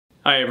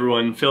Hi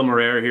everyone, Phil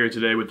Moreira here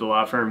today with the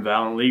law firm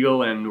Valent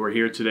Legal, and we're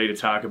here today to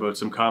talk about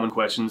some common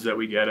questions that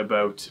we get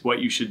about what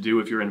you should do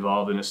if you're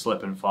involved in a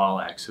slip and fall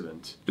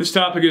accident. This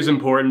topic is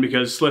important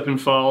because slip and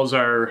falls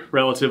are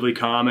relatively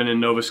common in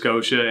Nova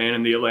Scotia and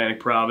in the Atlantic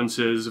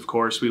provinces. Of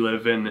course, we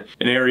live in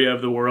an area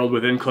of the world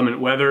with inclement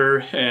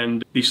weather,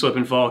 and these slip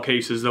and fall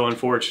cases, though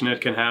unfortunate,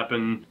 can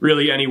happen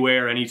really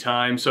anywhere,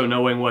 anytime, so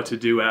knowing what to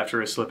do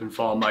after a slip and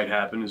fall might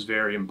happen is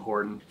very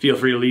important. Feel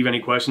free to leave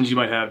any questions you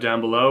might have down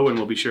below and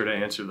we'll be sure to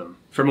answer them.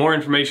 For more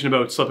information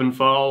about slip and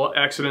fall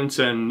accidents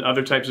and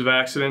other types of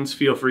accidents,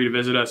 feel free to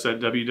visit us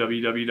at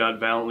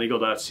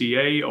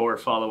www.valentlegal.ca or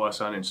follow us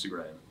on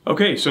Instagram.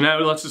 Okay, so now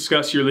let's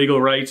discuss your legal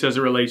rights as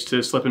it relates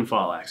to slip and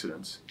fall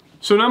accidents.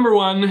 So number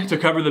one, to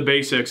cover the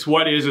basics,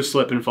 what is a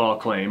slip and fall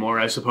claim, or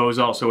I suppose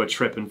also a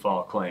trip and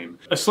fall claim?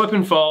 A slip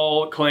and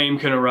fall claim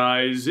can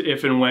arise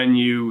if and when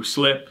you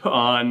slip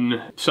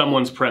on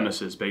someone's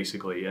premises,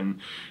 basically.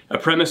 And a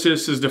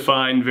premises is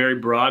defined very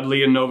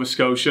broadly in Nova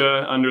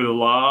Scotia under the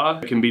law.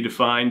 It can be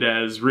defined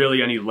as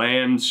really any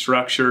land,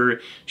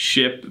 structure,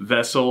 ship,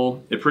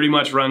 vessel. It pretty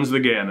much runs the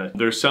gamut.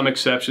 There's some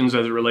exceptions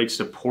as it relates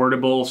to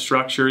portable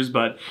structures,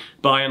 but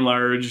by and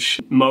large,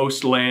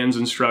 most lands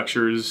and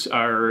structures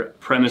are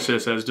premises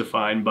as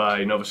defined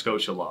by Nova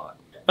Scotia law.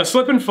 A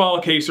slip and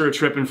fall case or a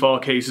trip and fall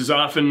case is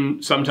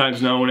often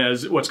sometimes known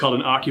as what's called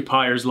an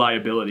occupier's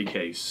liability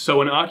case.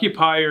 So an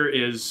occupier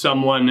is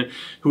someone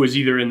who is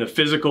either in the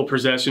physical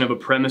possession of a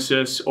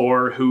premises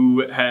or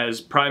who has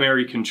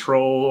primary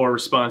control or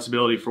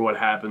responsibility for what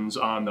happens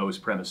on those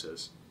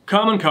premises.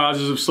 Common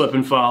causes of slip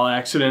and fall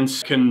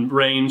accidents can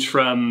range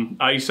from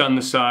ice on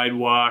the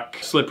sidewalk,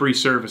 slippery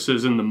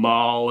surfaces in the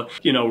mall,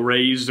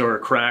 raised or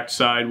cracked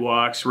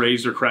sidewalks,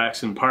 raised or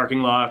cracks in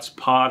parking lots,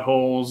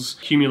 potholes,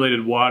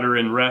 accumulated water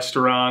in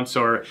restaurants,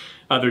 or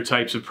other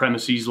types of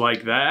premises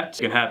like that.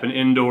 It can happen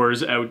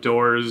indoors,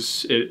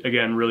 outdoors. It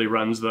again really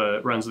runs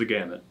the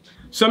gamut.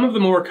 Some of the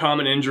more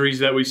common injuries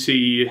that we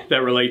see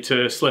that relate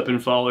to slip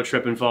and fall or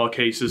trip and fall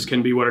cases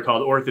can be what are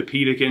called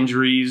orthopedic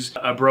injuries,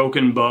 a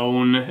broken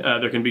bone.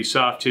 There can be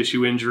soft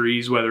tissue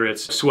injuries, whether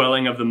it's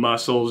swelling of the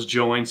muscles,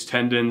 joints,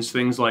 tendons,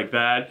 things like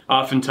that.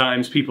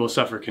 Oftentimes people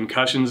suffer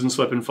concussions in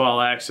slip and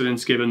fall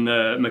accidents given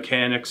the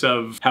mechanics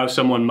of how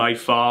someone might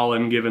fall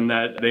and given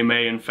that they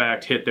may in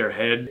fact hit their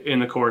head in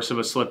the course of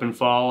a slip and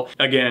fall.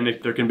 Again,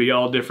 there can be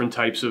all different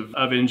types of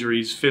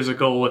injuries,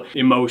 physical,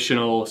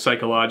 emotional,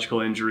 psychological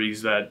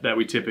injuries that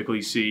we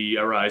typically see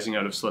arising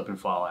out of slip and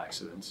fall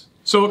accidents.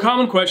 So a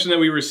common question that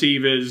we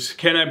receive is,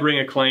 can I bring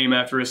a claim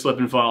after a slip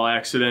and fall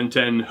accident,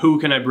 and who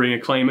can I bring a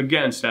claim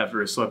against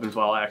after a slip and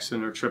fall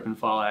accident or trip and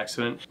fall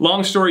accident?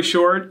 Long story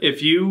short,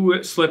 if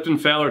you slipped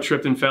and fell or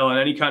tripped and fell on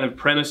any kind of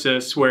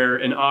premises where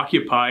an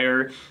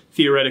occupier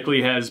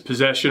theoretically has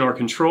possession or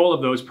control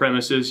of those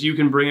premises, you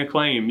can bring a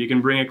claim. You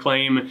can bring a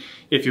claim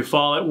if you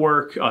fall at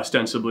work,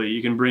 ostensibly.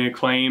 You can bring a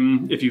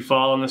claim if you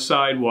fall on the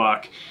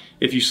sidewalk.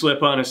 If you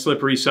slip on a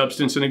slippery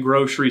substance in a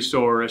grocery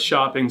store or a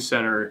shopping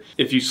center,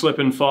 if you slip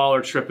and fall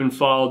or trip and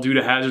fall due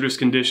to hazardous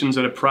conditions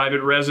at a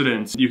private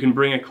residence, you can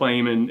bring a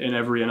claim in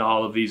every and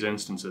all of these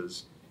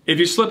instances. If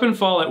you slip and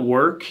fall at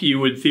work, you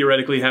would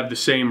theoretically have the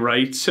same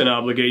rights and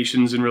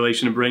obligations in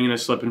relation to bringing a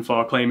slip and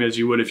fall claim as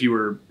you would if you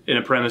were in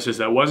a premises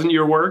that wasn't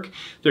your work.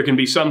 There can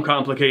be some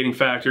complicating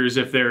factors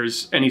if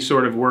there's any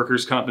sort of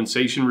workers'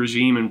 compensation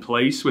regime in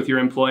place with your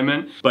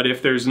employment, but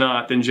if there's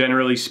not, then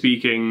generally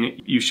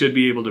speaking, you should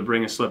be able to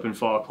bring a slip and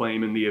fall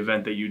claim in the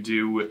event that you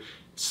do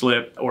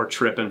slip or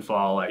trip and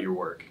fall at your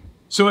work.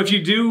 So if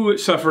you do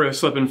suffer a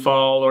slip and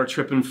fall or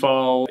trip and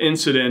fall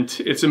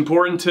incident, it's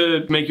important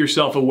to make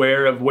yourself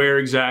aware of where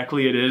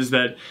exactly it is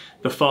that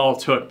the fall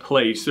took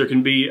place. There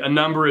can be a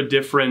number of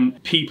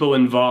different people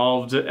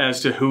involved as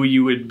to who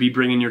you would be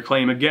bringing your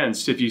claim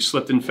against. If you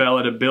slipped and fell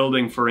at a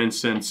building, for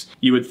instance,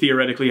 you would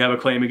theoretically have a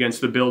claim against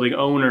the building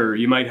owner.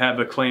 You might have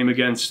a claim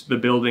against the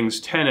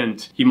building's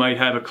tenant. You might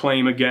have a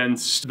claim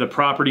against the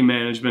property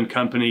management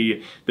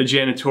company, the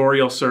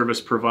janitorial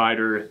service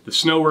provider, the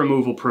snow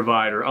removal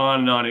provider,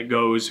 on and on it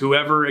goes.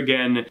 Whoever,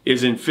 again,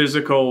 is in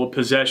physical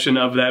possession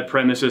of that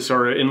premises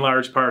or in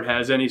large part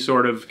has any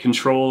sort of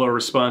control or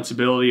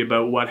responsibility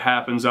about what happens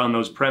on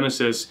those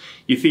premises,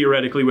 you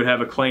theoretically would have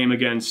a claim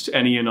against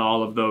any and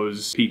all of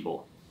those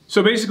people.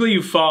 So basically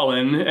you've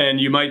fallen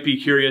and you might be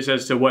curious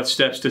as to what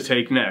steps to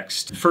take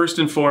next. First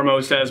and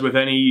foremost, as with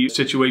any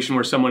situation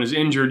where someone is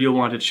injured, you'll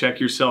want to check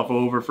yourself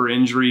over for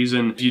injuries,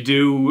 and if you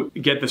do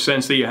get the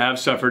sense that you have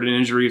suffered an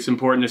injury, it's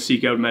important to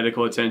seek out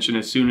medical attention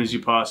as soon as you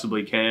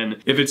possibly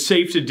can. If it's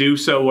safe to do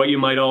so, what you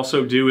might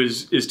also do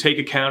is take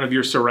account of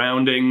your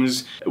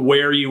surroundings,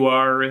 where you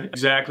are,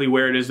 exactly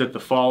where it is that the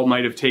fall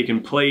might have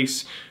taken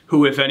place,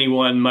 who, if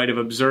anyone, might have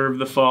observed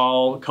the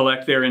fall,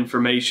 collect their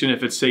information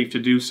if it's safe to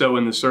do so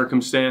in the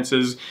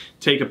circumstances,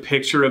 take a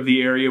picture of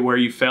the area where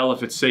you fell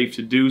if it's safe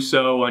to do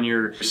so on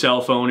your cell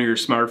phone or your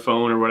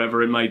smartphone or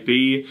whatever it might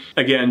be.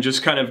 Again,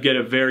 just kind of get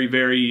a very,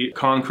 very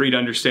concrete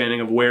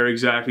understanding of where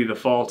exactly the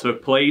fall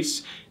took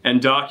place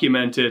and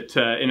document it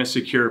in a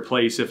secure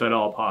place if at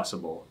all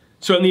possible.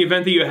 So in the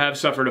event that you have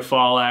suffered a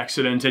fall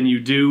accident and you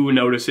do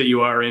notice that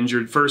you are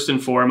injured, first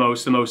and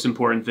foremost, the most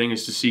important thing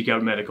is to seek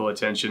out medical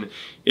attention.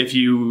 If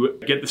you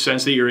get the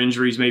sense that your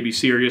injuries may be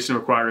serious and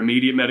require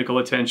immediate medical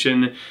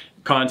attention,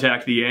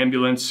 contact the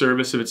ambulance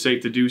service if it's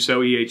safe to do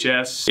so,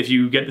 EHS. If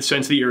you get the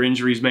sense that your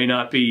injuries may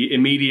not be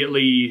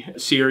immediately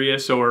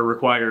serious or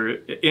require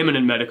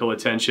imminent medical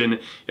attention,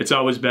 it's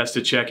always best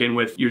to check in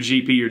with your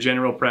GP, your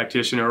general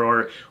practitioner,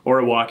 or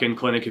a walk-in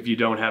clinic if you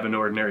don't have an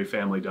ordinary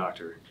family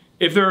doctor.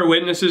 If there are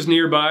witnesses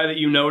nearby that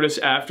you notice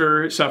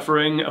after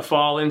suffering a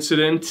fall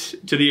incident,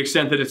 to the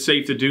extent that it's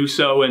safe to do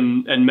so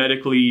and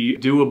medically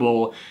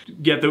doable,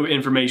 get the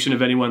information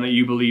of anyone that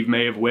you believe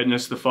may have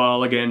witnessed the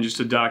fall, again, just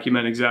to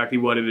document exactly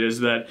what it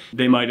is that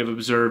they might have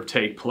observed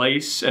take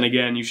place. And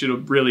again, you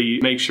should really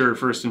make sure,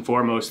 first and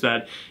foremost,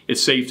 that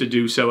it's safe to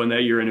do so and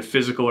that you're in a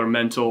physical or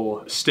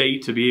mental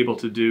state to be able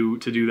to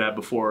do that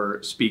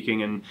before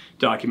speaking and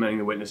documenting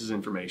the witness's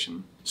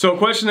information. So a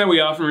question that we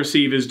often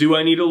receive is, do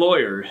I need a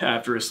lawyer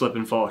after a slip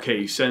and fall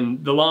case?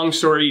 And the long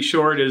story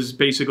short is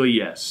basically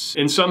yes.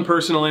 In some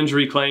personal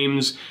injury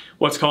claims,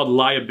 what's called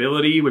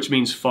liability, which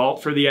means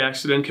fault for the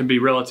accident, can be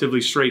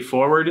relatively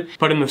straightforward.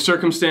 But in the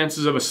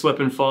circumstances of a slip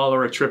and fall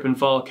or a trip and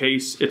fall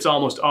case, it's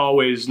almost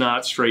always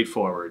not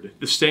straightforward.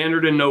 The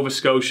standard in Nova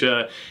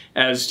Scotia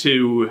as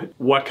to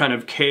what kind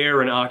of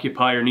care an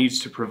occupier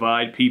needs to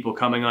provide people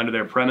coming onto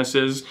their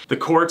premises, the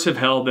courts have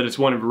held that it's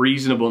one of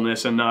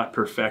reasonableness and not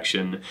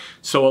perfection.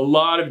 So a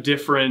lot of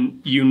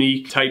different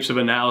unique types of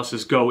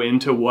analysis go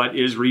into what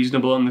is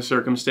reasonable in the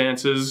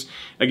circumstances.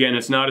 Again,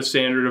 it's not a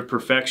standard of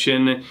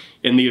perfection.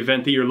 In the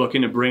event that you're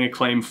looking to bring a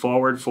claim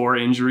forward for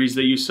injuries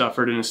that you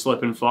suffered in a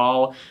slip and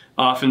fall,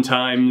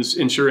 oftentimes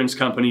insurance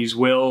companies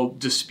will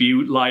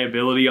dispute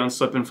liability on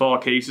slip and fall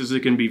cases.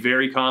 It can be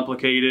very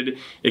complicated.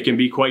 It can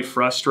be quite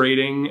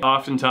frustrating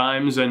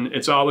oftentimes, and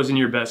it's always in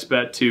your best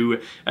bet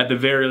to, at the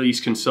very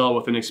least, consult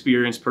with an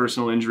experienced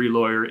personal injury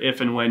lawyer if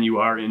and when you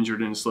are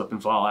injured in a slip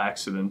and fall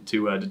accident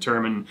to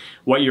determine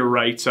what your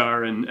rights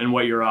are and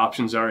what your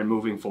options are in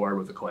moving forward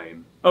with a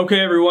claim.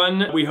 Okay,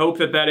 everyone, we hope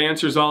that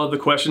answers all of the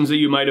questions that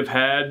you might have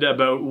had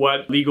about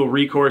what legal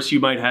recourse you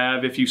might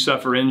have if you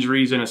suffer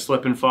injuries in a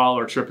slip and fall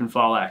or trip and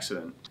fall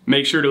accident.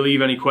 Make sure to leave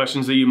any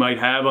questions that you might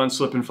have on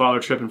slip and fall or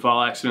trip and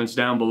fall accidents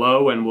down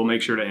below, and we'll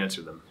make sure to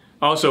answer them.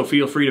 Also,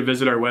 feel free to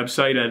visit our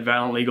website at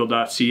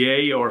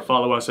valentlegal.ca or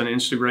follow us on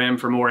Instagram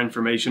for more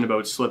information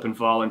about slip and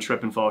fall and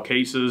trip and fall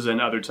cases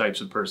and other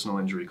types of personal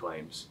injury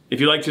claims.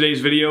 If you liked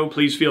today's video,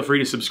 please feel free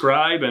to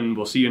subscribe, and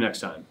we'll see you next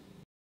time.